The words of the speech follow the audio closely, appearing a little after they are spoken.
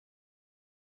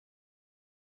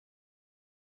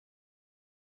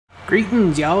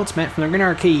Greetings, y'all. It's Matt from the Green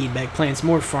Arcade, back playing some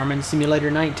more Farming Simulator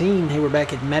 19. Hey, we're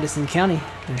back at Madison County.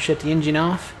 Gonna shut the engine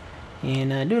off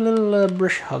and do a little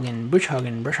bush hogging. Bush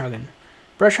hogging. Brush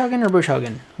hogging or bush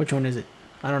hogging? Which one is it?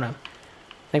 I don't know.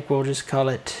 I think we'll just call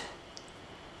it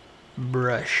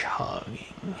brush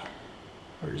hogging.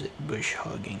 Or is it bush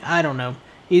hogging? I don't know.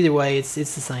 Either way, it's the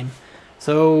same.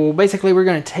 So basically, we're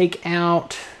gonna take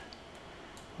out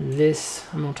this.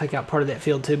 I'm gonna take out part of that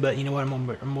field too, but you know what? I'm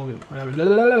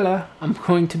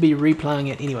going to be replowing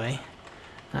it anyway.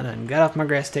 I done got off my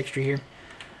grass texture here.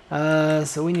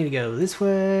 So we need to go this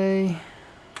way.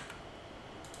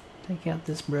 Take out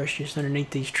this brush just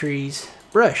underneath these trees.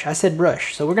 Brush. I said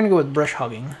brush. So we're gonna go with brush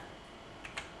hogging.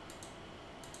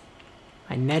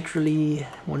 I naturally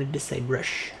wanted to say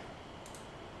brush,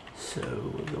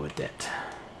 so we'll go with that.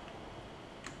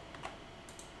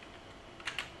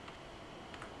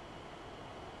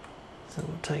 So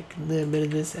we'll take a little bit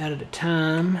of this out at a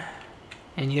time.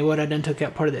 And you know what? I done took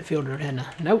out part of that field road, hadn't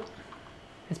I? Nope.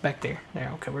 It's back there.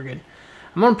 There, okay, we're good.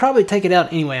 I'm going to probably take it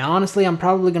out anyway. Honestly, I'm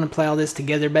probably going to plow this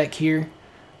together back here.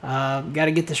 Got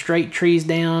to get the straight trees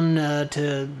down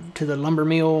to the lumber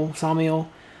mill, sawmill,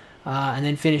 and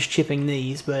then finish chipping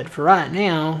these. But for right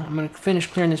now, I'm going to finish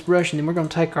clearing this brush, and then we're going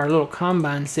to take our little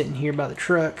combine sitting here by the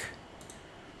truck,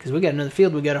 because we got another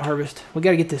field we got to harvest. We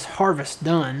got to get this harvest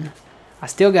done. I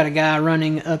still got a guy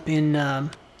running up in, up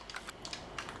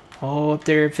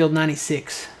there at field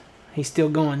 96. He's still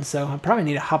going, so I probably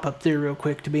need to hop up there real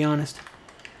quick, to be honest.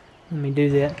 Let me do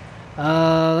that.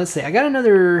 Let's see. I got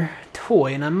another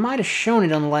toy, and I might have shown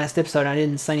it on the last episode. I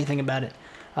didn't say anything about it.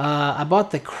 I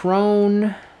bought the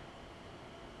Krone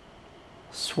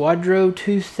Swadro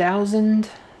 2000.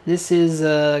 This is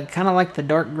kind of like the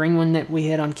dark green one that we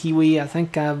had on Kiwi. I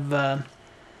think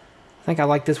I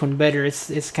like this one better.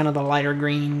 It's kind of the lighter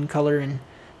green color, and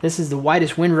this is the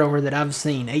widest windrower that I've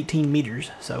seen, 18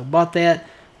 meters. So bought that.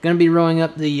 Gonna be rolling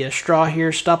up the straw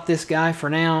here. Stop this guy for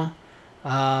now,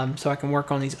 so I can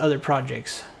work on these other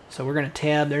projects. So we're gonna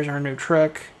tab. There's our new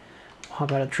truck.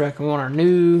 Hop out of the truck. We want our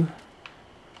new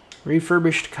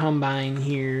refurbished combine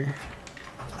here.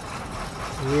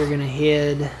 So we're gonna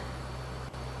head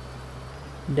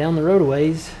down the road a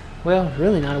ways. Well,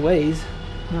 really not a ways.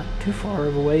 Not too far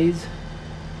of a ways.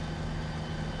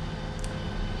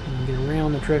 And get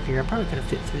around the truck here. I probably could have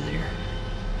fit through there.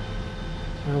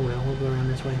 Oh well, we'll go around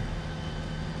this way.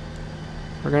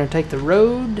 We're going to take the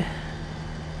road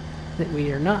that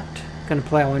we are not going to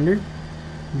plow under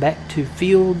back to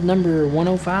field number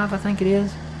 105, I think it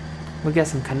is. We got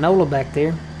some canola back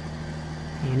there,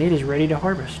 and it is ready to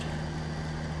harvest.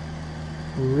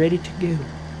 Ready to go.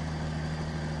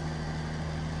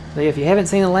 So if you haven't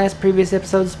seen the last previous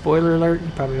episode, spoiler alert,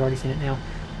 you've probably already seen it now.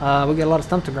 We got a lot of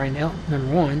stump to grind out,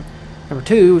 number one. Number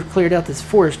two, we've cleared out this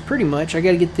forest pretty much. I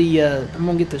got to get the, I'm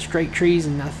going to get the straight trees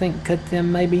and I think cut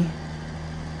them maybe.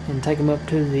 And take them up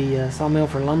to the sawmill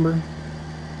for lumber.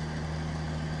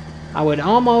 I would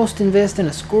almost invest in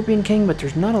a Scorpion King, but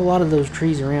there's not a lot of those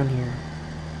trees around here.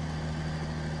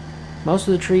 Most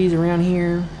of the trees around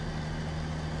here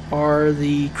are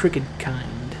the crooked kind.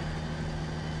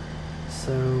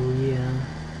 So, yeah.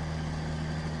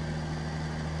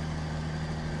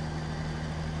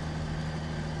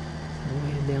 So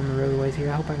we'll head down the roadways here.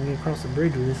 I hope I can get across the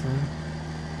bridge with this thing.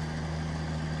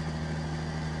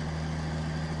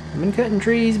 I've been cutting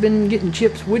trees, been getting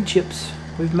chips, wood chips.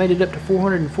 We've made it up to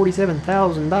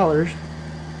 $447,000.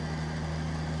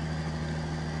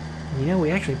 You know, we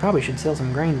actually probably should sell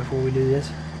some grain before we do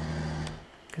this,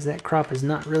 because that crop is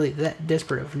not really that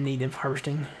desperate of need of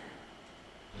harvesting.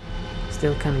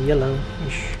 Still kind of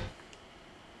yellow-ish.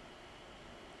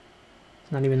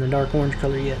 It's not even the dark orange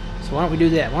color yet. So why don't we do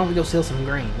that? Why don't we go sell some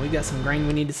grain? We got some grain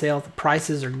we need to sell. The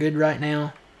prices are good right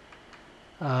now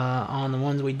on the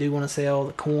ones we do want to sell.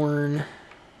 The corn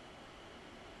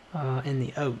and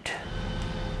the oat.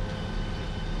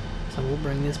 So we'll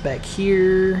bring this back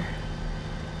here.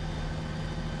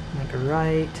 Make a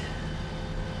right.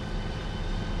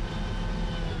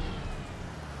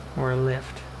 Or a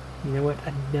left. You know what?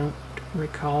 I don't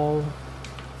recall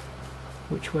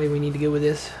which way we need to go with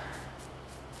this.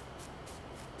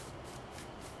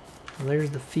 Well, there's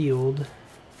the field.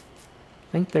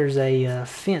 I think there's a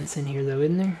fence in here though,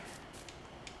 isn't there?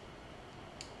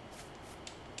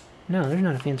 No, there's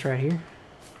not a fence right here.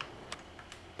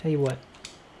 Tell you what,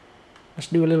 let's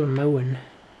do a little mowing.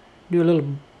 Do a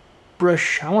little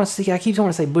brush. I want to see, I keep wanting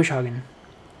to say bush hogging.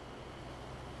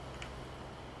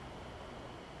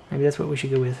 Maybe that's what we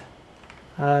should go with.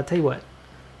 Tell you what,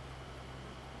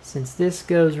 since this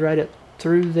goes right up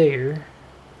through there,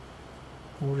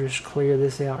 we'll just clear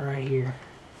this out right here.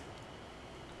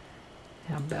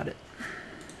 How about it?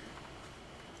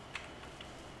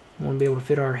 We want to be able to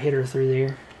fit our header through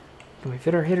there. Can we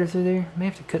fit our header through there? May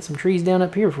have to cut some trees down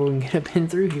up here before we can get up in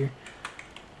through here.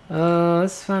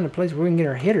 Let's find a place where we can get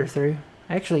our header through.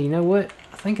 Actually, you know what?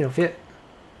 I think it'll fit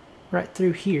right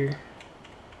through here.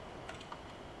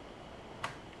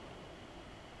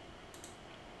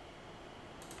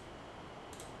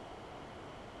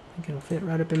 I think it'll fit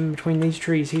right up in between these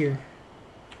trees here.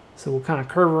 So we'll kind of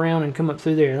curve around and come up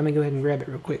through there. Let me go ahead and grab it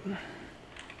real quick.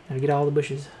 Gotta get all the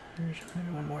bushes. There's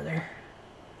one more there.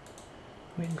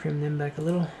 Go ahead and trim them back a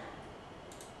little.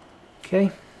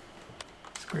 Okay.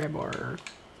 Let's grab our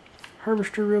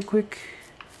harvester real quick.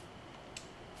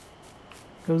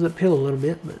 Goes uphill a little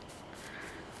bit, but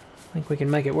I think we can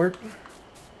make it work.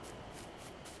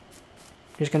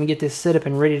 Just gonna get this set up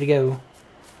and ready to go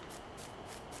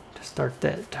to start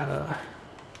that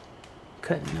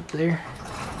cutting up there.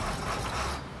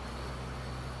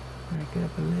 Back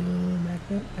up a little,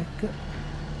 back up.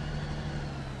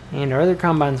 And our other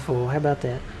combine's full. How about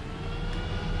that?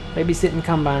 Babysitting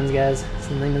combines, guys. That's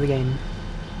the name of the game.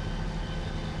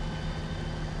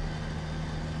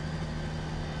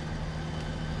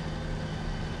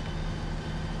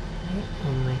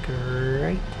 We'll make a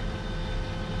right.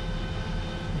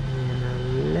 And a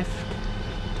left.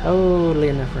 Totally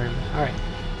enough room. Alright.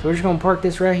 So we're just going to park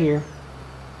this right here.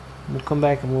 We'll come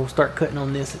back and we'll start cutting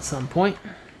on this at some point.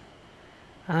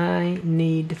 I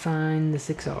need to find the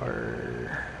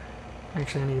 6R.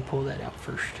 Actually, I need to pull that out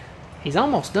first. He's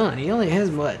almost done. He only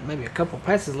has, what, maybe a couple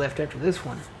passes left after this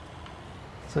one.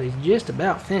 So he's just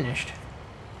about finished.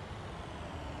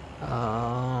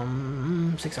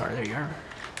 6R, there you are.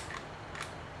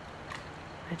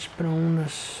 Let's put on the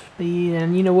speed.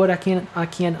 And you know what? I can't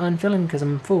unfill him because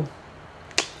I'm full.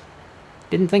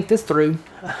 Didn't think this through.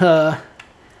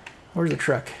 Where's the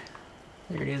truck?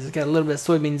 There it is. It's got a little bit of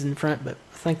soybeans in front, but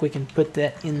I think we can put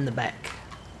that in the back.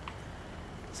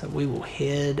 So we will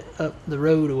head up the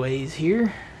road a ways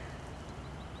here.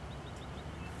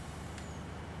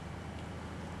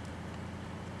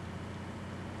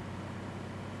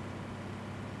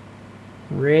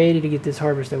 Ready to get this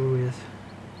harvest over with.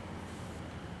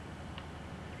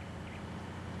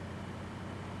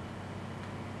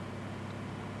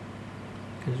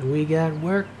 Because we got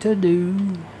work to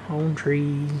do on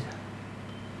trees.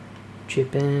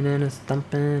 Chipping and a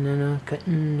stumping and a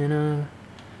cutting and a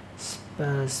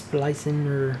splicing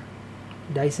or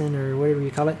dicing or whatever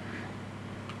you call it.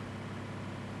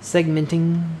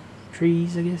 Segmenting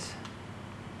trees, I guess.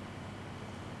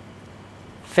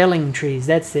 Felling trees,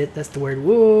 that's it, that's the word.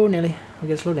 Whoa, Nelly, we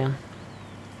gotta slow down.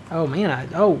 Oh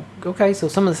man, okay, so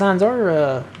some of the signs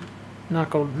are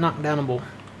knockdownable.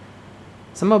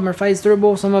 Some of them are phase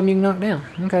throughable, some of them you can knock down.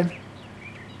 Okay.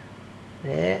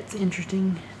 That's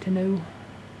interesting to know.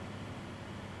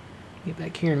 Get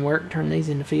back here and work, turn these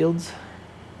into fields.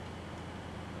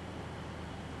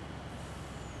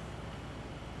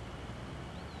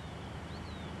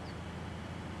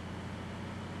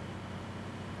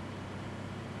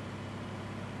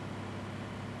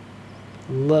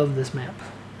 Love this map.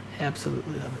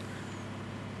 Absolutely love it.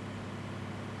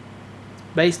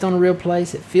 It's based on a real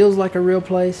place. It feels like a real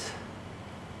place.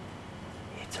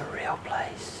 It's a real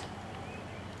place.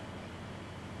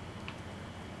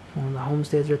 One of the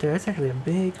homesteads right there. That's actually a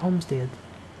big homestead.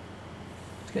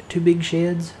 It's got 2 big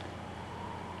sheds.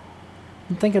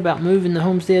 I'm thinking about moving the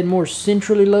homestead more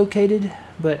centrally located,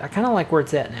 but I kind of like where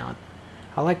it's at now.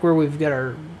 I like where we've got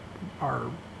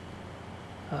our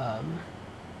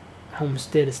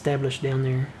homestead established down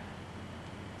there.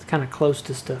 It's kind of close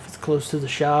to stuff. It's close to the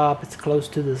shop. It's close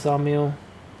to the sawmill.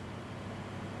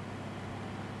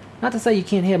 Not to say you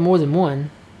can't have more than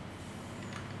one.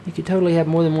 You could totally have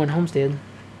more than one homestead.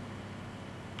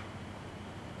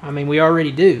 I mean, we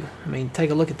already do. I mean, take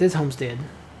a look at this homestead.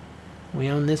 We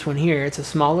own this one here. It's a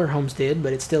smaller homestead,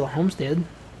 but it's still a homestead.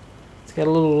 It's got a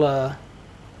little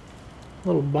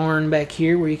barn back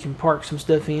here where you can park some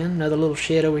stuff in. Another little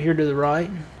shed over here to the right.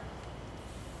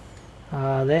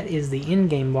 That is the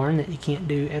in-game barn that you can't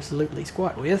do absolutely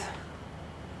squat with.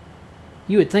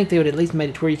 You would think they would at least made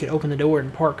it to where you could open the door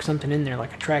and park something in there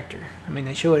like a tractor. I mean,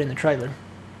 they show it in the trailer.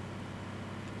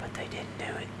 But they didn't do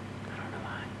it. I don't know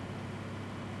why.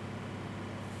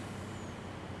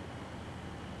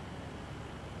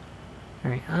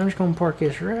 Alright, I'm just going to park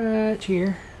this right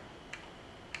here.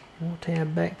 We'll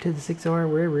tab back to the 6R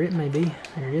wherever it may be.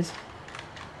 There it is.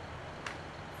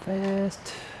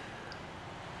 Fast.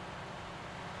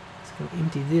 Let's go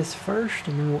empty this first,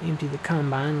 and then we'll empty the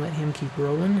combine, let him keep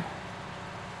rolling.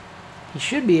 He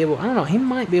should be able, I don't know, he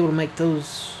might be able to make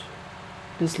this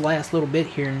last little bit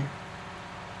here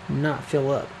and not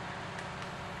fill up.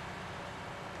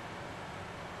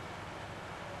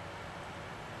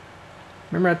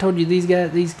 Remember I told you these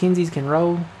Kinseys can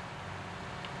roll?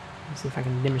 Let's see if I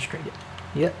can demonstrate it.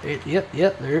 Yep.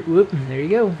 There you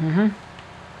go.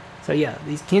 So yeah,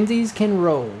 these Kinseys can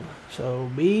roll. So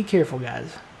be careful,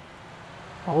 guys.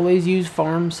 Always use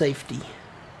farm safety.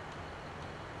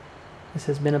 This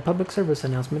has been a public service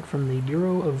announcement from the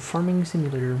Bureau of Farming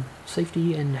Simulator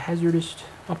Safety and Hazardous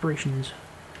Operations.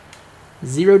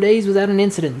 0 days without an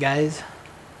incident, guys.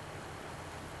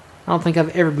 I don't think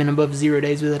I've ever been above 0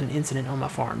 days without an incident on my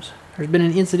farms. There's been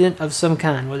an incident of some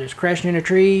kind, whether it's crashing into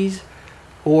trees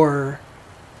or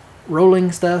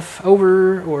rolling stuff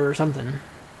over or something.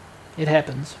 It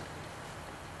happens.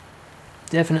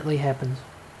 Definitely happens.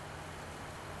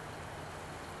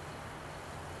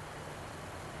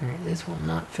 Alright, this will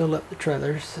not fill up the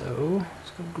trailer, so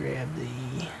let's go grab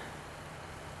the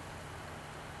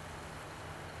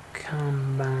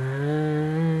combine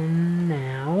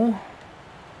now.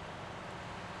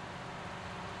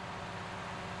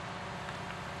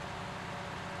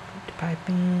 Put the pipe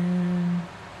in.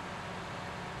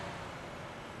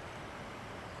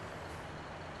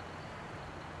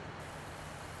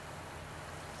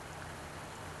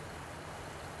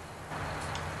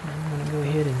 I'm going to go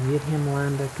ahead and get him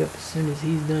lined back up as soon as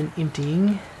he's done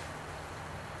emptying.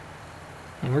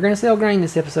 And we're going to sell grain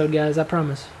this episode, guys, I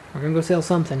promise. We're going to go sell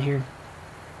something here.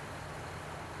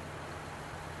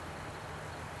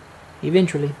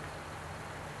 Eventually.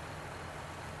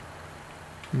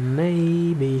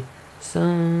 Maybe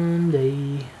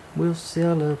someday we'll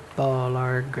sell up all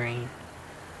our grain.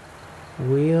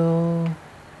 We'll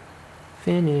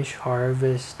finish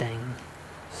harvesting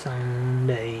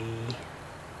someday.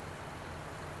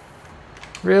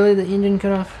 Really? The engine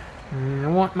cut off? I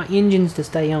want my engines to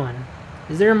stay on.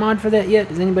 Is there a mod for that yet?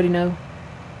 Does anybody know?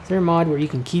 Is there a mod where you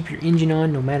can keep your engine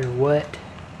on no matter what?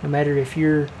 No matter if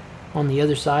you're on the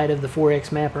other side of the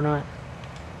 4X map or not?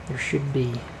 There should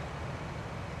be.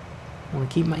 I want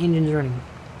to keep my engines running.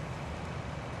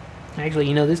 Actually,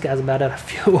 you know, this guy's about out of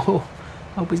fuel.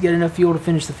 Hope he's got enough fuel to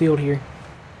finish the field here.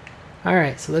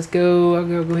 Alright, so let's go. I'll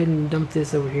go ahead and dump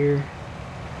this over here.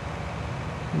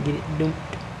 And get it dumped.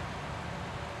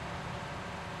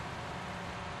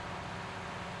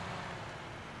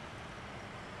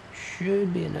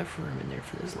 Should be enough room in there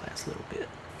for this last little bit.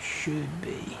 Should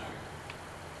be.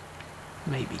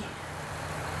 Maybe.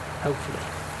 Hopefully.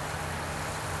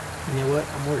 You know what?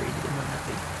 I'm worried it might not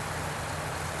be.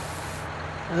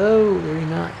 Oh, there's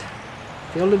not.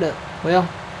 Filled it up. Well,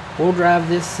 we'll drive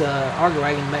this auger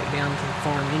wagon back down to the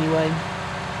farm anyway.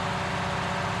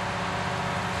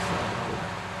 So,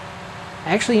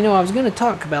 actually, you know, I was going to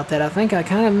talk about that. I think I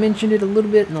kind of mentioned it a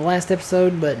little bit in the last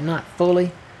episode, but not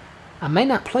fully. I may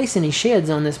not place any sheds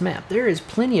on this map. There is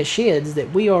plenty of sheds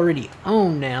that we already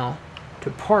own now to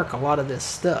park a lot of this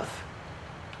stuff.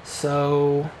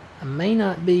 So I may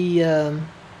not be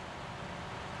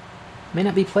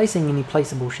placing any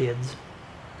placeable sheds.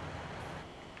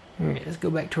 Alright, let's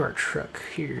go back to our truck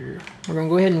here. We're going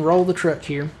to go ahead and roll the truck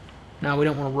here. Now we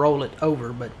don't want to roll it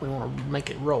over, but we want to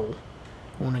make it roll.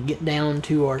 We want to get down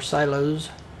to our silos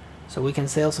so we can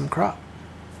sell some crop.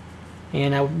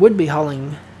 And I would be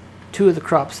hauling 2 of the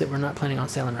crops that we're not planning on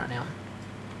selling right now.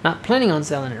 Not planning on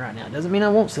selling it right now. Doesn't mean I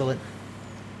won't sell it.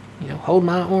 You know, hold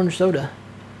my orange soda.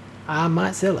 I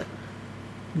might sell it.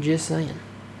 Just saying.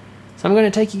 So I'm going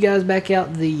to take you guys back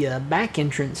out the back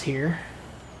entrance here.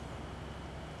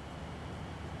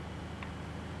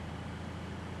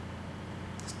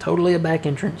 It's totally a back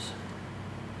entrance.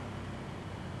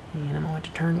 And I'm going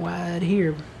to turn wide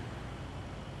here.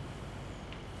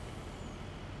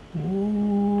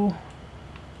 Ooh.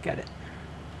 Got it.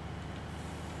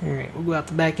 Alright, we'll go out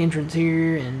the back entrance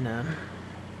here and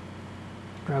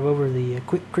drive over the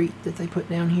quickcrete that they put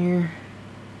down here.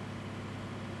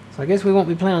 So I guess we won't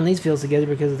be plowing these fields together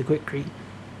because of the quickcrete.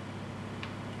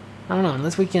 I don't know,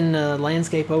 unless we can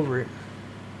landscape over it.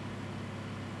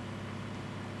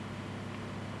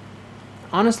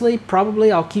 Honestly,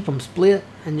 probably I'll keep them split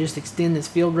and just extend this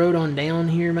field road on down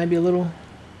here maybe a little.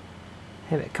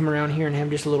 Have it come around here and have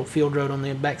just a little field road on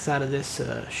the back side of this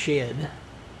shed.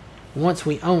 Once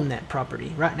we own that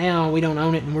property. Right now we don't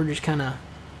own it and we're just kind of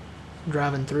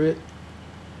driving through it.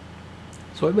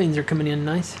 Soybeans are coming in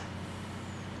nice.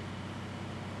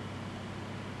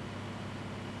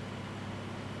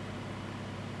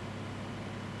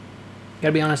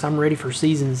 Gotta be honest, I'm ready for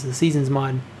seasons, the seasons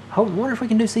mod. I wonder if we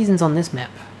can do seasons on this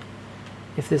map.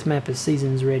 If this map is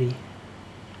seasons ready.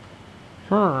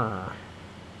 Huh.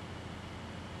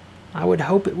 I would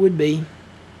hope it would be.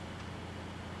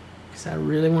 Because I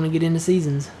really want to get into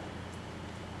seasons.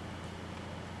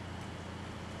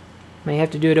 May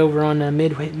have to do it over on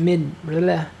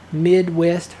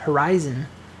Midwest Horizon.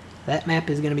 That map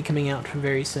is going to be coming out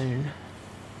very soon.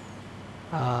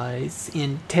 It's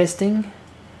in testing.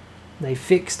 They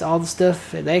fixed all the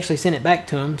stuff. They actually sent it back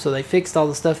to them, so they fixed all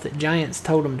the stuff that Giants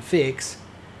told them to fix,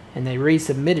 and they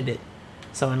resubmitted it.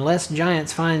 So unless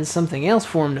Giants finds something else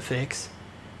for them to fix,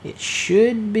 it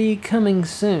should be coming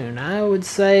soon. I would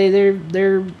say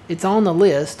it's on the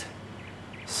list.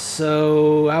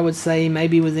 So I would say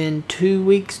maybe within 2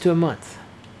 weeks to a month.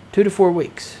 2 to 4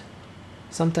 weeks.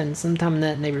 Sometime in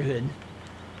that neighborhood.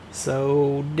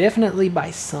 So definitely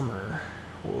by summer.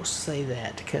 We'll say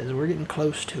that because we're getting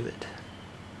close to it.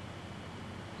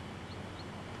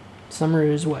 Summer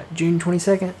is what? June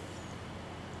 22nd? Is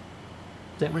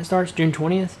that when it starts? June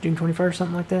 20th? June 21st?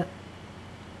 Something like that?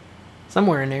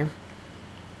 Somewhere in there.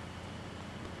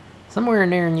 Somewhere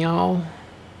in there, y'all.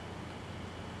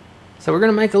 So we're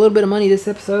going to make a little bit of money this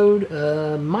episode.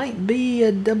 Might be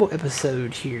a double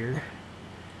episode here.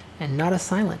 And not a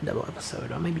silent double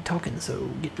episode. I may be talking, so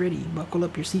get ready. Buckle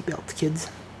up your seatbelts, kids.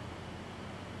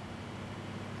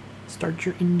 Start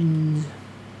your engines.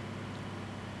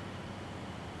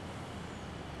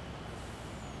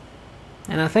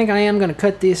 And I think I am going to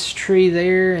cut this tree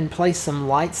there and place some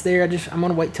lights there. I'm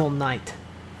going to wait till night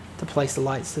to place the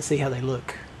lights to see how they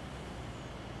look.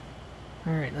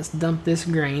 Alright, let's dump this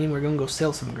grain and we're going to go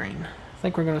sell some grain. I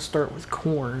think we're going to start with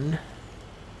corn.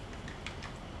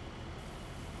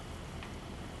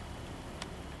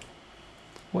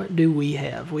 What do we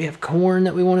have? We have corn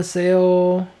that we want to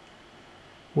sell.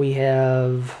 We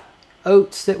have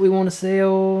oats that we want to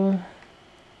sell.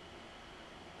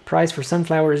 Price for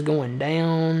sunflower is going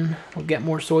down. We've got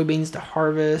more soybeans to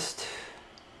harvest.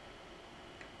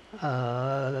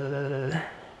 Canola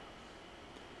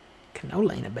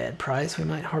ain't a bad price. We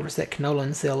might harvest that canola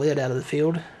and sell it out of the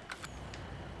field.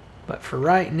 But for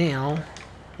right now,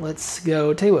 let's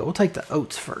go. Tell you what, we'll take the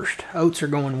oats first. Oats are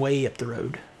going way up the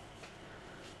road.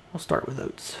 We'll start with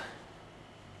oats.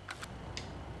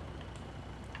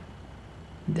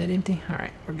 Is that empty?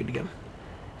 Alright, we're good to go.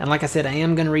 And like I said, I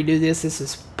am going to redo this. This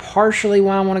is partially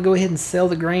why I want to go ahead and sell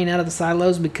the grain out of the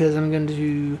silos, because I'm going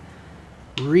to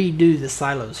redo the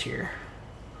silos here.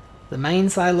 The main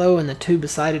silo and the two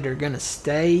beside it are going to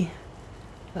stay.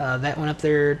 That one up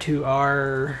there to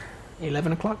our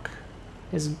 11 o'clock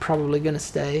is probably going to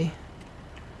stay.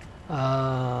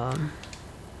 The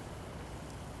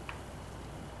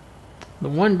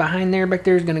one behind there back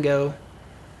there is going to go.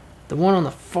 The one on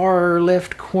the far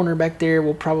left corner back there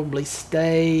will probably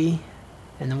stay.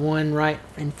 And the one right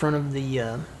in front of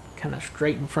the, kind of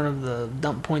straight in front of the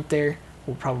dump point there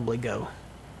will probably go.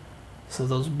 So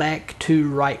those back two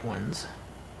right ones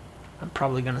I'm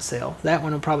probably going to sell. That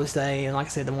one will probably stay, and like I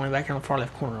said, the one back here on the far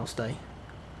left corner will stay.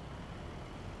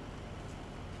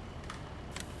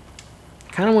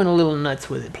 Kind of went a little nuts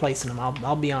with it, placing them,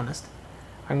 I'll be honest.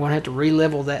 I'm going to have to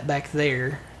re-level that back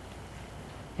there.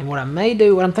 And what I may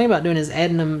do, what I'm thinking about doing is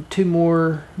adding them two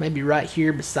more, maybe right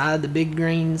here beside the big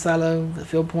green silo, the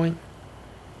field point,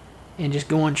 and just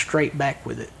going straight back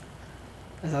with it.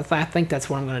 I think that's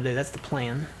what I'm going to do. That's the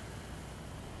plan.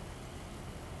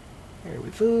 There we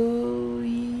go.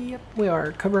 Yep, we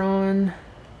are. Cover on.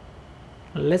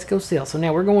 Let's go sell. So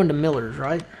now we're going to Miller's,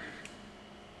 right?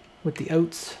 With the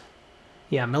oats.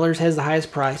 Yeah, Miller's has the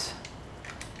highest price.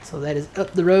 So that is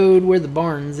up the road where the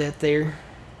barn's at there.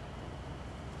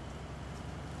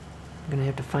 I'm going to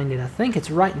have to find it. I think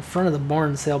it's right in front of the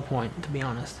barn sell point, to be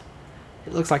honest.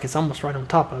 It looks like it's almost right on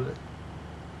top of it.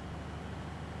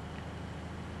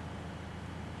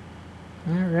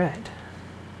 Alright.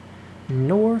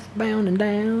 Northbound and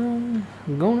down.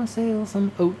 I'm gonna sell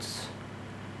some oats.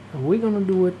 We're gonna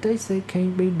do what they say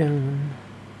can't be done.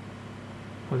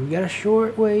 We've got a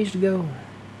short ways to go.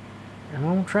 I'm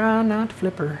gonna try not to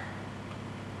flip her.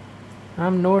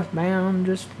 I'm northbound,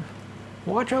 just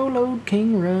watch old Old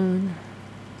King run.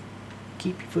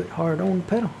 Keep your foot hard on the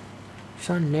pedal.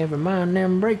 Son, never mind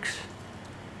them brakes.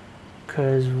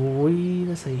 Cause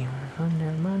let's see, son,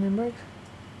 never mind them brakes.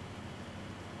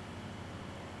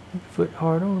 Keep your foot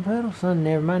hard on the pedal, son,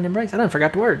 never mind them brakes. I done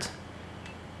forgot the words.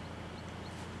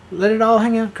 Let it all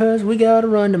hang out, cause we got a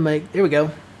run to make. There we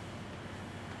go.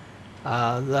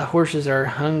 The horses are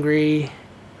hungry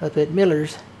up at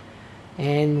Miller's,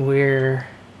 and we're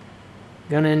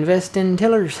gonna invest in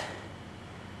tillers.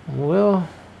 We'll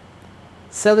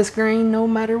sell this grain no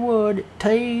matter what it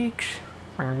takes.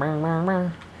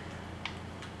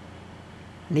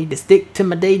 Need to stick to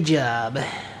my day job.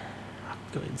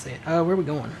 Go ahead and say it. Oh, where are we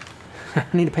going? I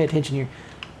need to pay attention here.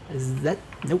 Is that?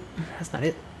 Nope, that's not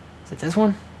it. Is it this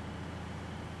one?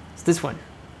 It's this one.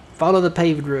 Follow the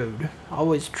paved road.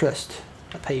 Always trust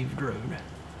a paved road.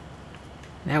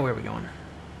 Now where are we going?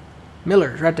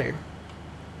 Miller's right there.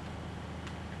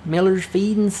 Miller's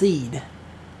Feed and Seed.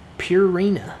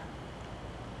 Purina.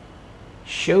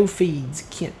 Show feeds.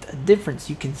 Kent. A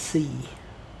difference you can see.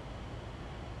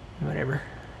 Whatever.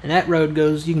 And that road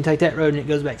goes, you can take that road and it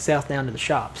goes back south down to the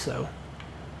shop, so.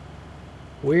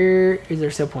 Where is their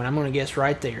sell point? I'm going to guess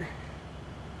right there.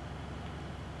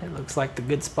 That looks like the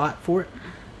good spot for it.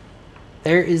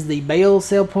 There is the bale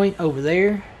sell point over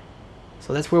there.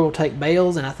 So that's where we'll take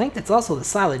bales, and I think that's also the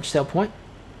silage sell point.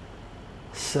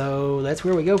 So that's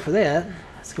where we go for that.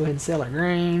 Let's go ahead and sell our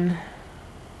grain.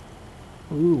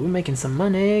 Ooh, we're making some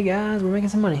money, guys. We're making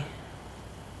some money.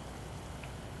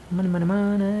 Money, money,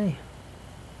 money.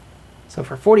 So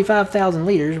for 45,000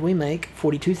 liters, we make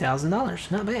 $42,000.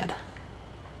 Not bad.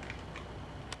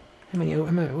 How many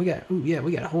we got? Ooh, yeah,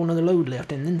 we got a whole nother load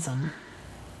left and then some.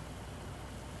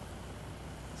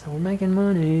 So we're making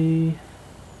money.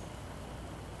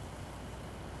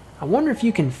 I wonder if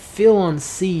you can fill on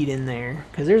seed in there,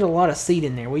 because there's a lot of seed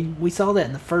in there. We saw that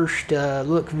in the first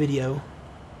look video.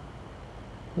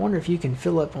 I wonder if you can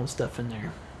fill up on stuff in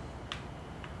there.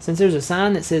 Since there's a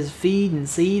sign that says feed and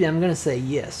seed, I'm going to say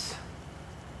yes.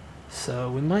 So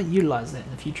we might utilize that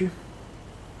in the future.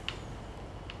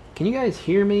 Can you guys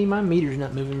hear me? My meter's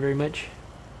not moving very much.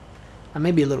 I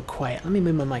may be a little quiet. Let me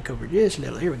move my mic over just a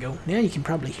little. Here we go. Now you can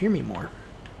probably hear me more.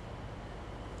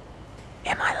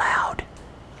 Am I loud?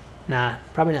 Nah,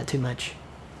 probably not too much.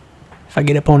 If I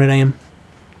get up on it, I am.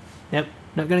 Nope,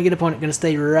 not going to get up on it. Going to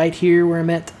stay right here where I'm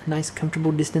at. Nice,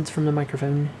 comfortable distance from the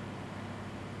microphone.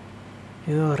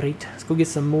 Alright, let's go get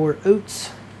some more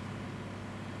oats.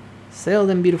 Sell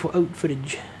them beautiful oat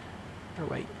footage. Or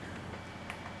wait.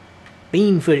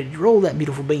 Bean footage. Roll that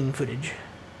beautiful bean footage.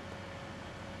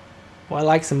 Well, I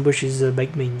like some Bush's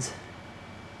baked beans.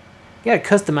 You gotta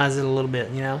customize it a little bit,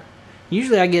 you know.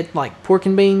 Usually I get like pork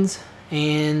and beans,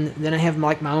 and then I have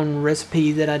like my own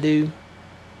recipe that I do.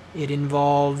 It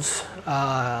involves,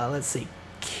 let's see,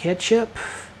 ketchup.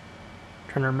 I'm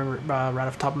trying to remember it right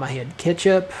off the top of my head.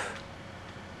 Ketchup,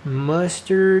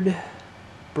 mustard,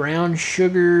 brown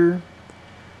sugar,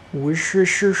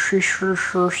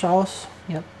 Worcestershire sauce.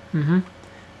 Yep.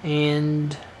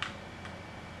 And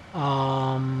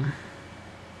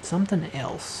something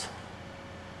else.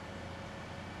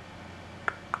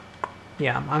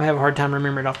 Yeah, I'm having a hard time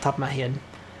remembering it off the top of my head.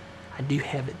 I do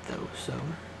have it though, so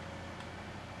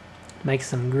make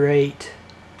some great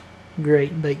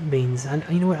baked beans.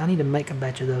 You know what? I need to make a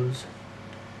batch of those.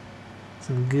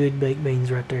 Some good baked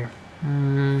beans right there.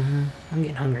 I'm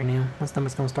getting hungry now. My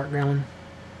stomach's gonna start growling.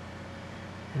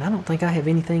 And I don't think I have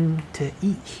anything to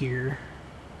eat here.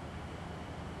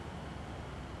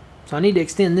 So I need to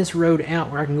extend this road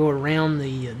out where I can go around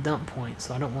the dump point.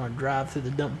 So I don't want to drive through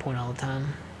the dump point all the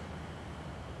time.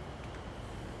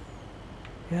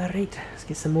 Alright, let's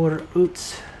get some more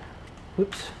oats.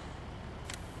 Whoops.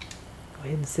 Go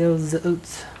ahead and sell the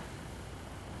oats.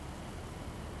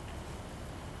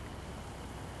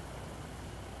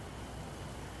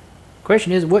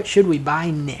 Question is, what should we buy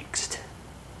next?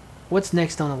 What's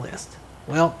next on the list?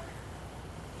 Well,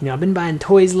 you know, I've been buying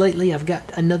toys lately. I've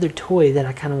got another toy that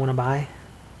I kind of want to buy.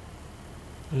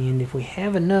 And if we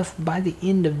have enough by the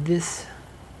end of this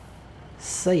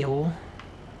sale,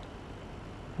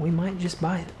 we might just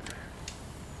buy it.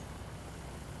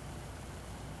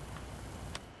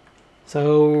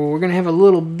 So we're going to have a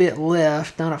little bit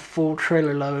left, not a full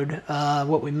trailer load.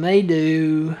 What we may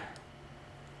do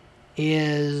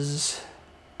is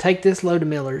take this load of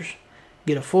Miller's,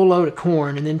 get a full load of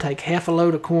corn, and then take half a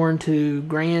load of corn to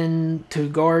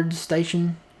Guard's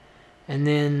station, and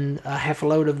then half a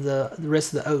load of the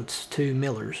rest of the oats to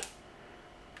Miller's.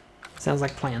 Sounds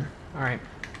like a plan. Alright.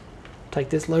 Take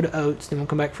this load of oats, then we'll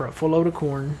come back for a full load of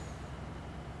corn.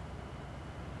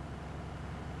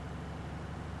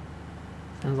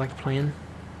 Sounds like a plan.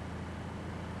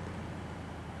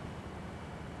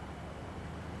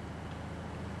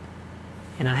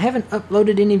 And I haven't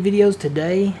uploaded any videos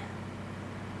today,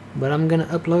 but I'm gonna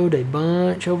upload a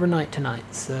bunch overnight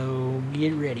tonight, so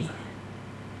get ready.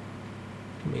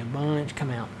 Gonna be a bunch come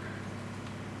out.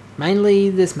 Mainly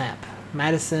this map,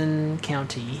 Madison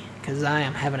County, because I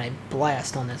am having a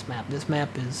blast on this map. This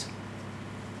map is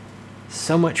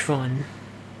so much fun,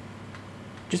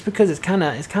 just because it's kind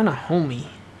of homey.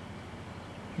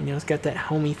 You know, it's got that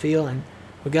homey feel, and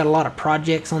we've got a lot of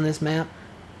projects on this map.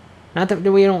 Not that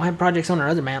we don't have projects on our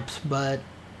other maps, but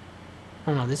I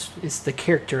don't know. This is the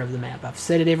character of the map. I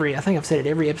think I've said it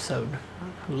every episode.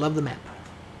 I love the map.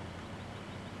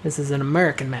 This is an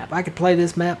American map. I could play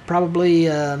this map probably.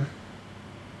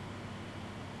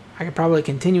 I I could probably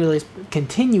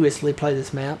continuously play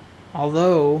this map,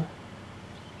 although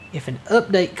if an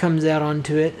update comes out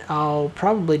onto it, I'll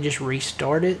probably just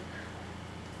restart it.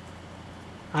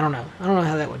 I don't know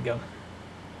how that would go.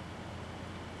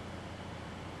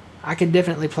 I could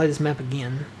definitely play this map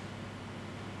again.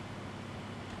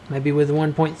 Maybe with a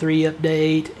 1.3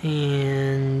 update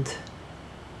and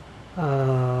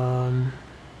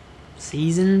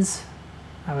seasons.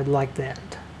 I would like that.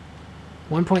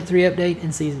 1.3 update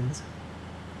and seasons.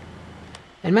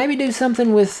 And maybe do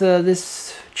something with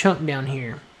this chunk down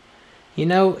here. You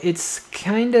know, it's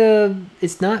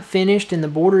not finished and the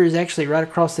border is actually right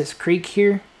across this creek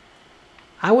here.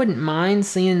 I wouldn't mind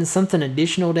seeing something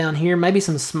additional down here. Maybe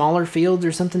some smaller fields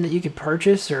or something that you could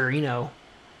purchase, or, you know,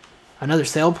 another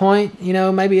sell point, you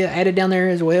know, maybe added down there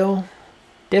as well.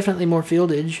 Definitely more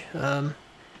fieldage.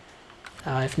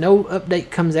 If no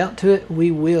update comes out to it,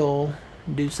 we will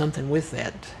do something with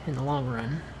that in the long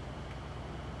run.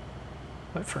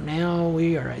 But for now,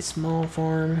 we are a small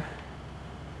farm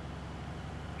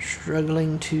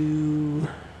struggling to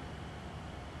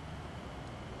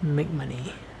make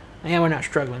money. Yeah, we're not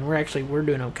struggling. We're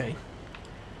doing okay.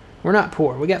 We're not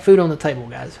poor. We got food on the table,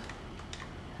 guys.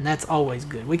 And that's always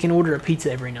good. We can order a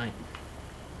pizza every night.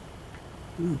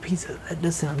 Ooh, pizza. That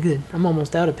does sound good. I'm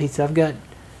almost out of pizza. I've got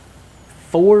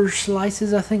 4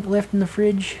 slices, I think, left in the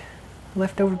fridge.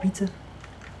 Leftover pizza.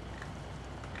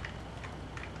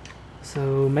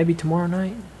 So maybe tomorrow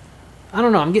night. I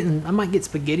don't know. I might get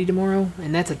spaghetti tomorrow,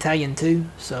 and that's Italian too.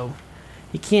 So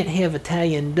you can't have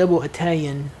double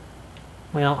Italian.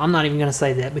 Well, I'm not even going to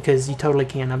say that because you totally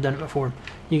can. I've done it before.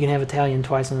 You can have Italian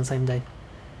twice on the same day.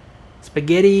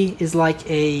 Spaghetti is like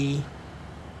a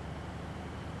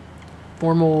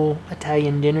formal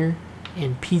Italian dinner,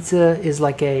 and pizza is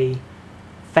like a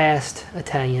fast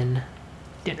Italian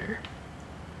dinner.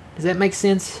 Does that make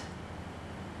sense?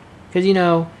 Because, you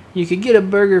know, you could get a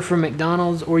burger from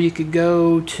McDonald's, or you could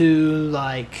go to,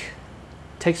 like,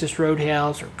 Texas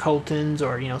Roadhouse or Colton's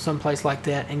or, you know, someplace like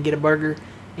that and get a burger,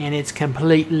 and it's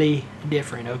completely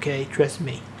different, okay? Trust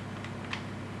me.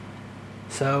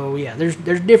 So, yeah, there's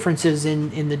differences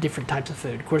in the different types of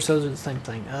food. Of course, those are the same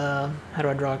thing. How do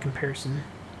I draw a comparison?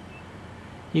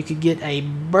 You could get a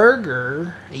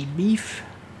burger, a beef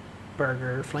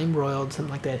burger, flame broiled,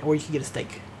 something like that, or you could get a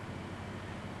steak.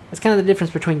 That's kind of the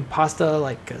difference between pasta,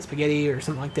 like spaghetti or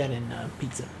something like that, and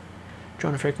pizza.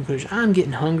 Drawing a fair conclusion. I'm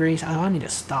getting hungry, so I need to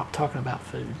stop talking about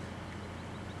food.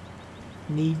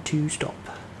 Need to stop.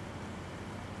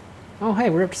 Oh, hey,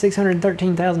 we're up to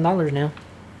 $613,000 now.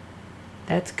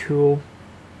 That's cool.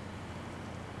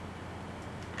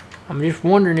 I'm just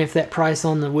wondering if that price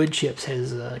on the wood chips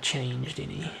has changed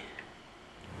any.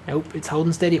 Nope, it's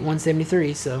holding steady at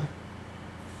 173, so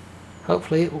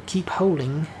hopefully it will keep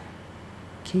holding.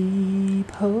 Keep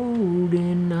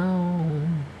holding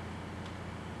on.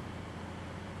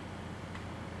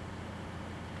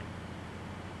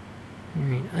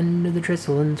 Alright, under the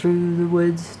trestle and through the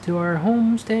woods to our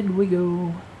homestead we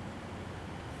go.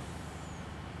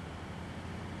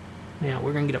 Now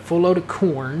we're going to get a full load of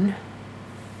corn.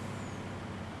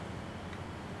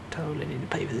 Totally need to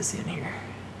pave this in here.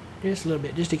 Just a little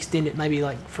bit. Just extend it maybe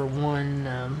like for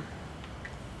one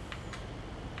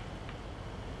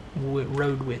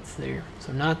road width there.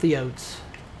 So not the oats.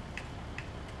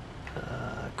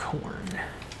 Corn.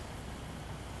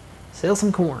 Sell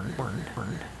some corn.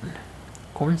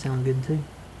 Corn sounds good too.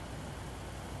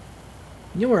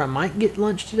 You know where I might get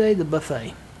lunch today? The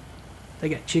buffet. They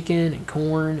got chicken and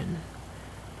corn and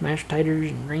mashed potatoes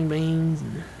and green beans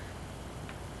and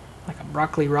like a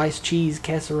broccoli rice cheese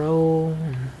casserole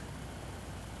and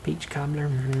peach cobbler.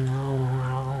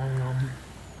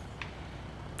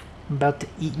 I'm about to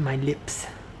eat my lips.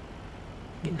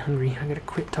 Getting hungry. I gotta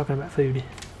quit talking about food.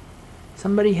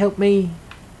 Somebody help me.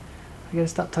 I gotta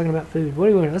stop talking about food. What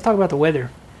are we doing? Let's talk about the weather.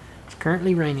 It's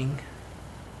currently raining.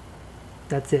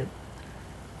 That's it.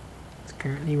 It's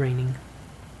currently raining.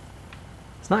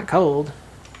 It's not cold.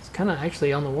 It's kind of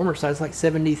actually on the warmer side. It's like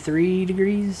 73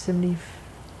 degrees,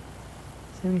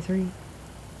 73.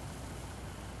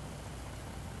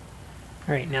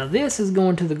 Alright, now this is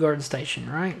going to the guard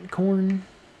station, right? Corn.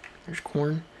 There's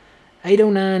corn.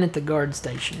 809 at the guard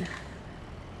station.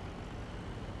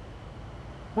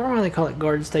 I wonder why they call it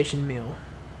Guard Station Mill.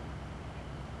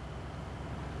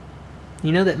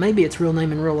 You know, that may be its real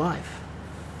name in real life.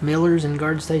 Millers and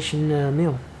Guard Station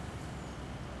Mill.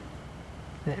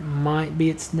 That might be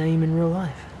its name in real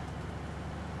life.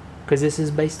 Because this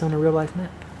is based on a real life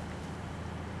map.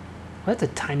 Well, that's a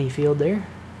tiny field there.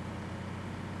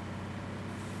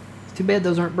 It's too bad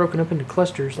those aren't broken up into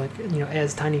clusters like, you know,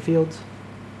 as tiny fields.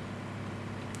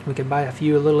 We could buy a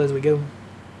few a little as we go.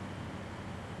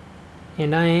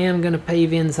 And I am going to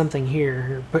pave in something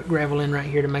here, or put gravel in right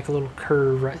here to make a little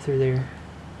curve right through there.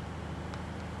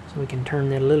 So we can turn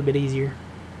that a little bit easier.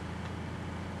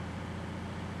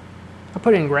 I'll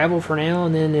put in gravel for now,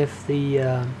 and then if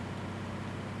the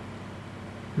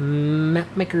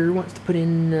map maker wants to put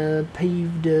in a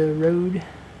paved road,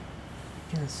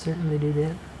 I can certainly do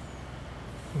that.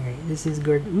 Alright, this is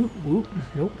guard. Oop, oop.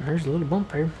 Nope, there's a little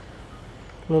bump there.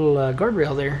 A little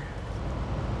guardrail there.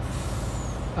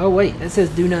 Oh wait, that says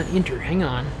do not enter. Hang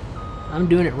on. I'm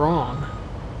doing it wrong.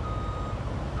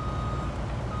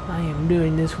 I am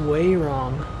doing this way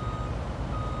wrong.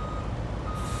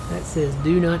 That says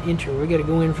do not enter. We gotta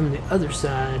go in from the other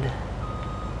side.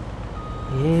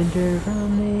 Enter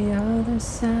from the other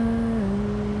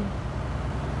side.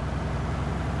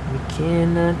 We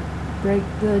cannot break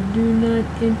the do not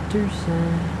enter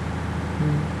sign.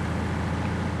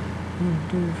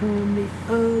 Enter from the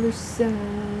other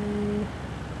side.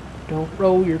 Don't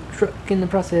roll your truck in the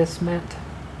process, Matt.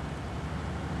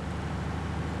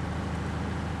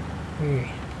 Here,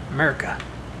 America.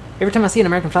 Every time I see an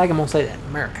American flag, I'm gonna say that,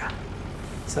 America.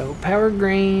 So, Power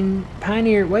Grain,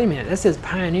 Pioneer, wait a minute, that says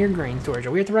Pioneer Grain Storage.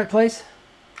 Are we at the right place?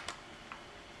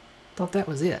 Thought that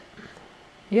was it.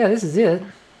 Yeah, this is it.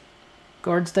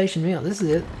 Guard Station Mill, this is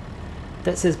it.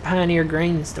 That says Pioneer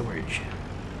Grain Storage.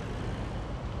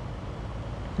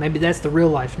 Maybe that's the real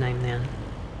life name then.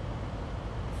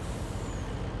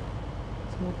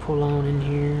 So we'll pull on in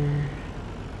here.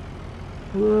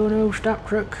 Whoa, no, stop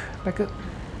truck. Back up.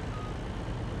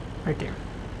 Right there.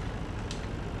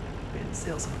 And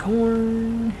sell some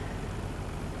corn.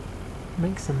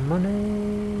 Make some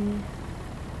money.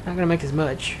 Not gonna make as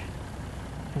much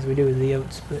as we do with the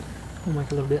oats, but we'll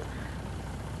make a little bit.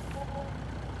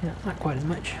 Yeah, not quite as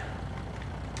much.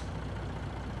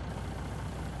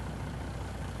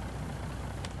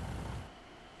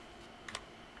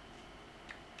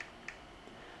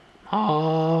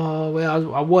 Oh,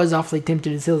 well, I was awfully tempted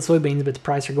to sell the soybeans, but the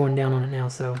price are going down on it now,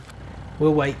 so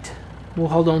we'll wait. We'll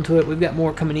hold on to it. We've got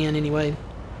more coming in anyway,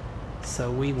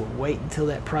 so we will wait until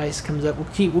that price comes up.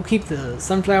 We'll keep the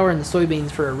sunflower and the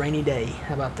soybeans for a rainy day.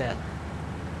 How about that?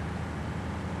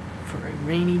 For a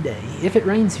rainy day, if it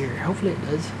rains here. Hopefully it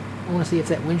does. I want to see if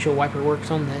that windshield wiper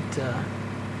works on that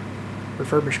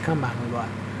refurbished combine we bought.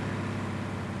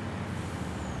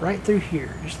 Right through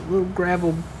here, just a little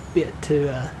gravel bit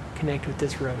to connect with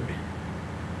this road.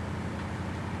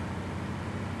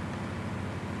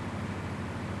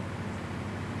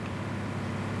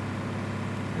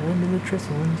 Under the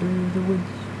trestle and through the woods.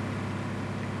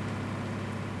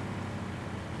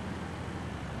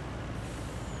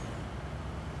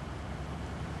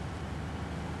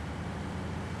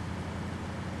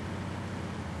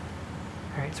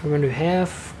 Alright, so we're going to do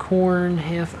half corn,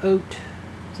 half oat.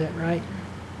 Is that right?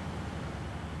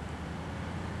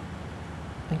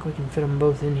 I think we can fit them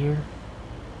both in here.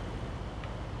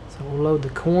 So we'll load the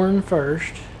corn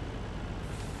first.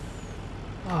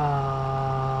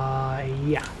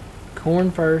 Yeah.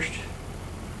 Corn first.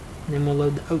 And then we'll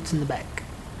load the oats in the back.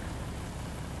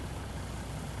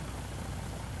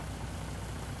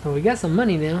 So we got some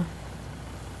money now.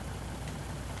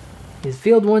 Is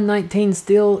field 119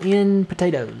 still in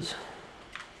potatoes?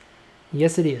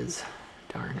 Yes, it is.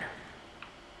 Darn.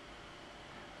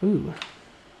 Ooh.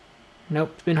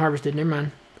 Nope, it's been harvested. Never mind.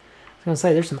 I was going to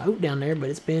say there's some oat down there, but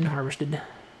it's been harvested.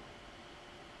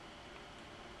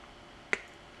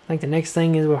 I think the next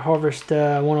thing is we'll harvest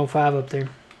 105 up there.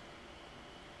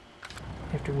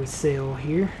 After we sell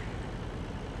here.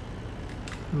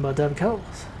 But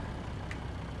coals.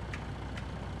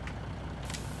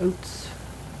 Oats.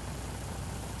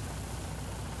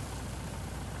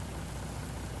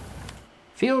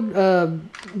 Field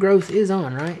growth is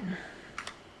on, right?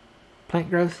 Plant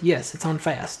growth? Yes, it's on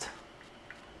fast.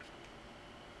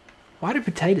 Why do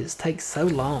potatoes take so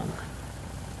long?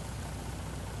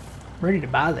 I'm ready to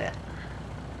buy that.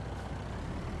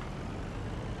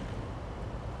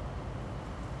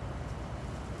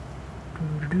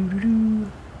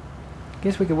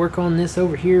 Guess we could work on this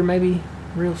over here maybe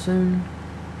real soon.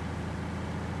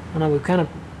 I know we've kind of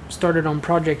started on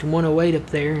Project 108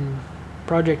 up there, and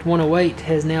Project 108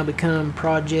 has now become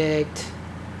Project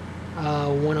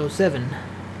 107.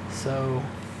 So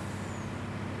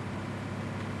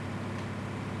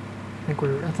I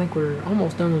think we're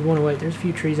almost done with 108. There's a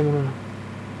few trees I'm gonna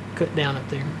cut down up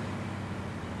there.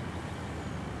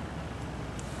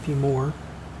 A few more.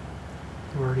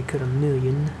 We've already cut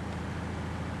 1,000,000.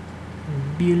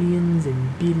 And billions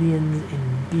and billions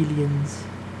and billions.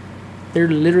 There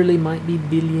literally might be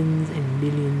billions and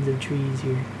billions of trees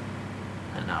here.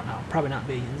 No, probably not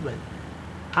billions, but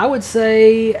I would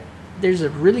say there's a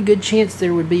really good chance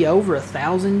there would be over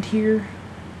 1,000 here,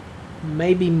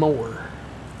 maybe more.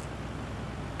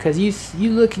 Because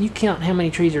you count how many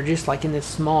trees are just like in this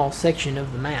small section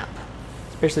of the map,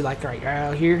 especially like right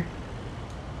out here.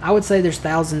 I would say there's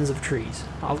thousands of trees.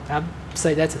 I'd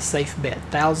say that's a safe bet.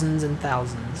 Thousands and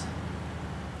thousands.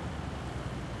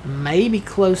 Maybe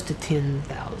close to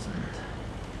 10,000.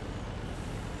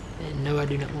 And no, I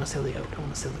do not want to sell the oat. I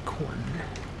want to sell the corn.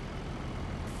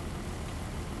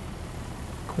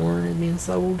 Corn is being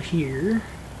sold here.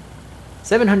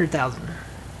 700,000.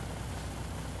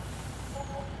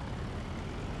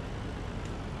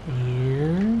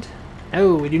 And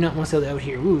oh, we do not want to sell the oat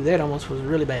here. Ooh, that almost was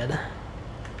really bad.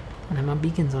 I don't have my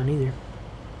beacons on either.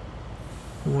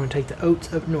 We want to take the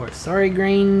oats up north. Sorry,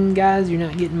 grain guys, you're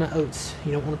not getting my oats.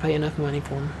 You don't want to pay enough money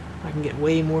for them. I can get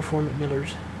way more for them at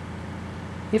Miller's.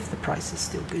 If the price is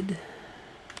still good.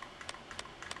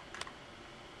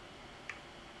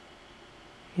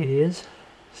 It is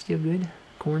still good.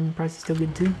 Corn price is still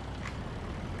good too.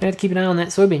 I have to keep an eye on that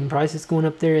soybean price. It's going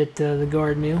up there at the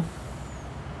guard mill.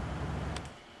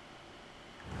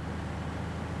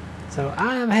 So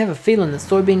I have a feeling the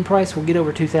soybean price will get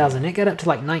over 2,000. It got up to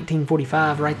like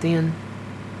 1945 right then.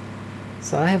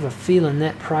 So I have a feeling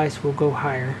that price will go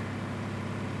higher.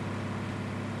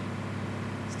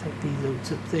 Let's take these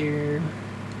oats up there.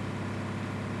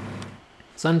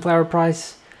 Sunflower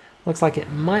price looks like it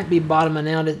might be bottoming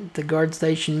out at the guard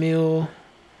station mill.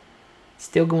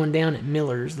 Still going down at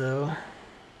Miller's though.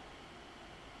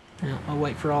 Now I'll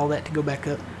wait for all that to go back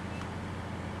up.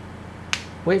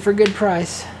 Wait for a good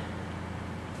price.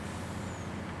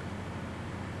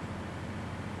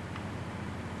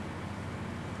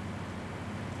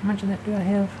 How much of that do I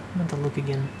have? I'm going to look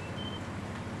again.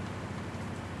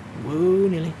 Whoa,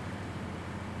 nearly.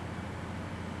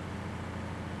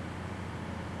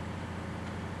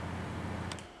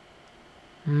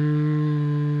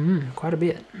 Quite a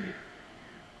bit.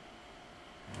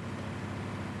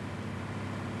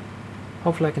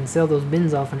 Hopefully I can sell those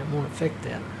bins off and it won't affect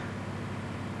that.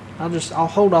 I'll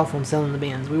hold off on selling the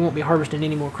bins. We won't be harvesting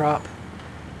any more crop.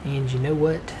 And you know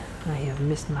what? I have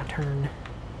missed my turn.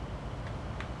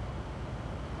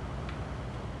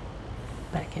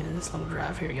 Back into this little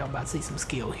drive here. Y'all about to see some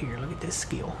skill here. Look at this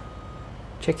skill.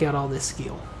 Check out all this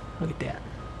skill. Look at that.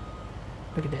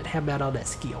 Look at that. How about all that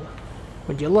skill?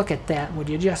 Would you look at that? Would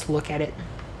you just look at it?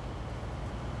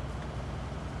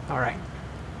 Alright.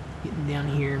 Getting down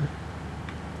here.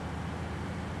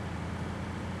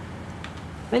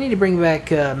 They need to bring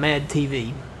back Mad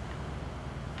TV.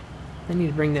 They need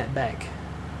to bring that back.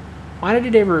 Why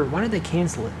did they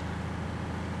cancel it?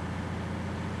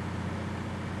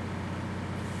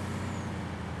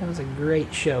 That was a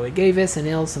great show. It gave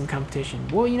SNL some competition.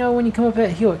 Well, you know, when you come up that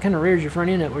hill, it kind of rears your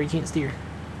front end up where you can't steer.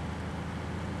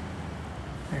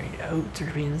 Alright, oats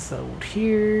are being sold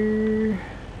here.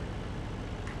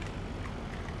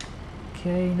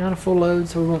 Okay, not a full load,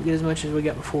 so we won't get as much as we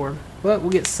got before. But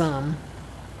we'll get some.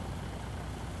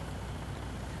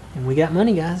 And we got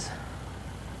money, guys.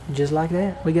 Just like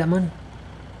that, we got money.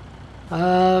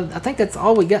 I think that's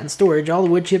all we got in storage. All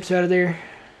the wood chips out of there.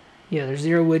 Yeah, there's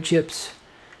 0 wood chips.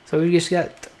 So we just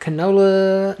got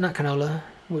canola, not canola.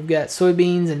 We've got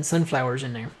soybeans and sunflowers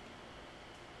in there.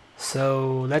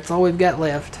 So that's all we've got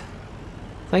left.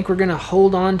 I think we're gonna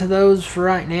hold on to those for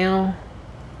right now.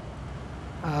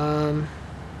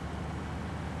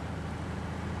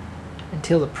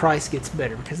 Until the price gets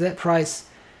better, because that price,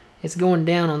 it's going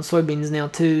down on soybeans now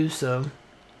too, so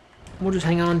we'll just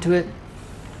hang on to it.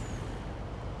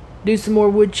 Do some more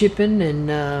wood chipping, and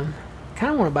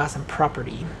kind of want to buy some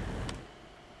property.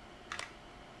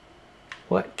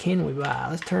 What can we buy?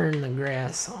 Let's turn the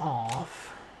grass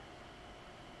off.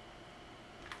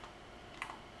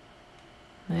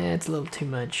 That's a little too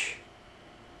much.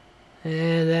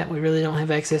 And that we really don't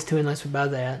have access to unless we buy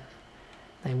that.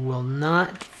 They will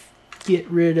not get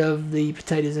rid of the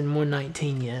potatoes in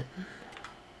 119 yet.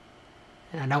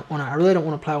 And I really don't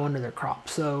want to plow under their crop,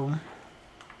 so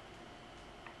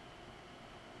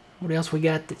what else we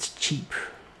got that's cheap?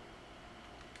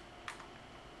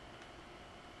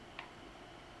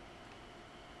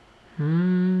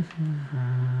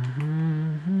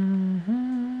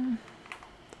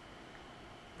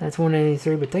 That's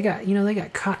 183, but they got, they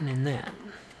got cotton in that.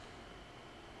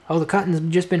 Oh, the cotton's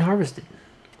just been harvested.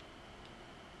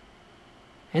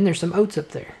 And there's some oats up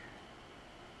there.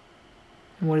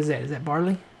 And what is that? Is that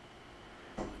barley?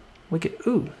 We could,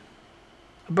 ooh.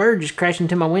 A bird just crashed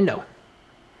into my window.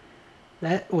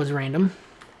 That was random.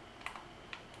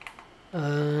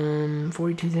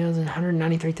 42,000,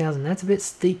 193,000. That's a bit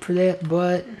steep for that,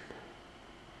 but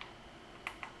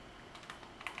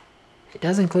it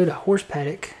does include a horse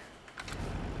paddock.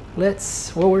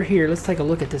 While we're here, let's take a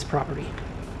look at this property.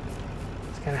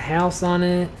 It's got a house on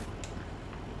it.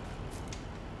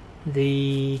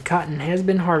 The cotton has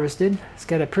been harvested. It's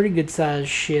got a pretty good sized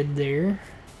shed there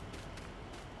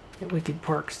that we could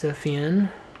park stuff in.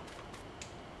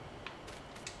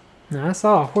 Now, I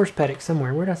saw a horse paddock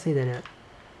somewhere. Where did I see that at?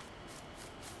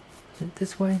 Is it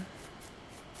this way?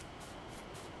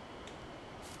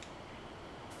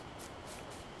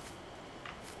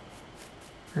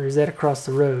 Or is that across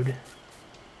the road?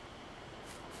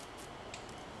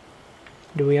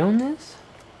 Do we own this?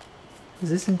 Is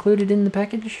this included in the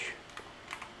package?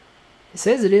 It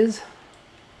says it is.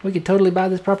 We could totally buy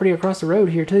this property across the road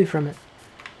here too from it.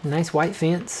 Nice white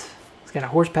fence. It's got a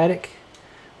horse paddock.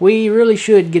 We really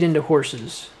should get into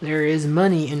horses. There is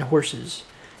money in horses.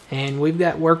 And we've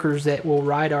got workers that will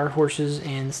ride our horses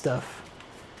and stuff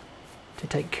to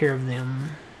take care of them.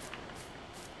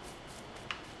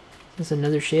 Is this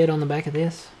another shed on the back of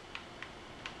this?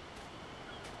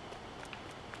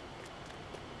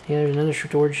 Yeah, there's another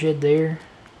storage shed there.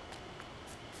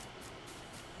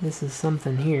 This is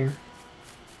something here.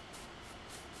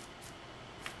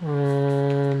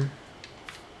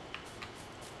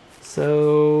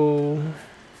 So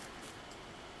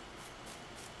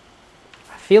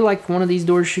I feel like one of these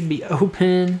doors should be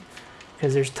open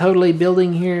because there's totally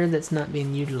building here that's not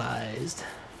being utilized.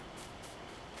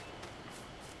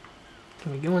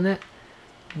 Can we go in that?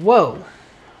 Whoa.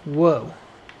 Whoa.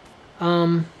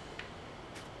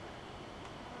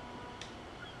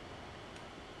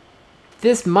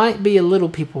 This might be a little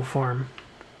people farm.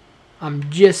 I'm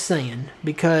just saying,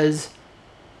 because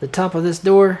the top of this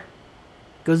door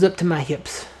goes up to my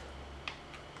hips.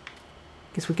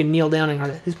 Guess we can kneel down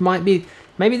and this might be,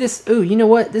 maybe this, ooh, you know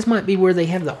what? This might be where they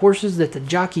have the horses that the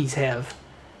jockeys have.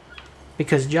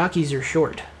 Because jockeys are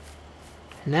short.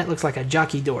 And that looks like a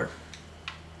jockey door.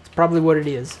 It's probably what it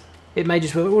is. It may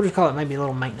just, we'll just call it maybe a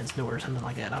little maintenance door or something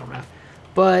like that. I don't know.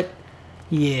 But,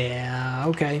 yeah,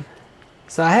 okay.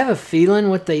 So I have a feeling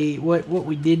what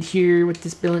we did here with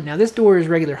this building. Now this door is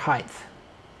regular height.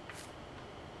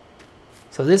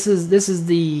 So this is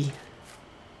the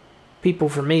people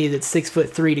for me that's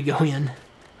 6'3" to go in,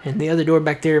 and the other door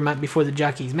back there might be for the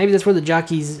jockeys. Maybe that's where the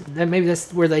jockeys. Maybe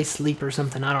that's where they sleep or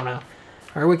something. I don't know.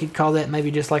 Or we could call that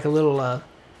maybe just like a little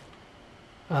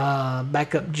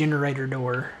backup generator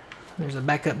door. There's a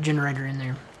backup generator in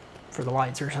there for the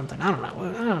lights or something. I don't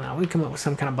know. We come up with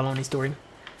some kind of baloney story.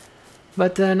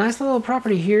 But nice little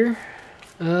property here.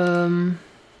 I don't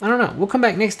know. We'll come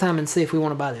back next time and see if we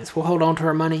want to buy this. We'll hold on to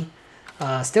our money.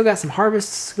 Still got some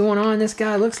harvests going on. This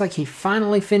guy looks like he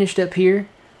finally finished up here.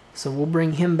 So we'll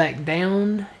bring him back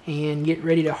down and get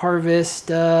ready to harvest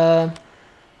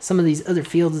some of these other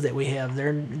fields that we have.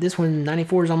 This one,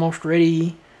 94, is almost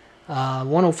ready.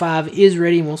 105 is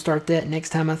ready, and we'll start that next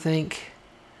time, I think.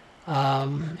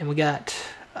 And we got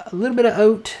a little bit of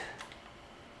oat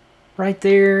right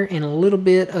there and a little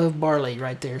bit of barley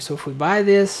right there. So if we buy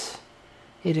this,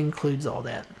 it includes all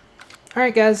that. All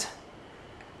right, guys.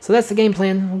 So that's the game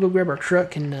plan. We'll go grab our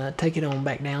truck and take it on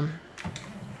back down.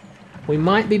 We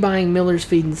might be buying Miller's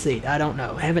Feed and Seed. I don't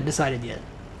know. Haven't decided yet.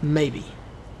 Maybe.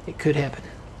 It could happen.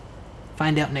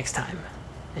 Find out next time.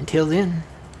 Until then,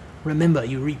 remember,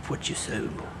 you reap what you sow.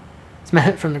 It's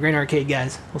Matt from the Grand Arcade,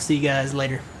 guys. We'll see you guys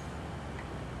later.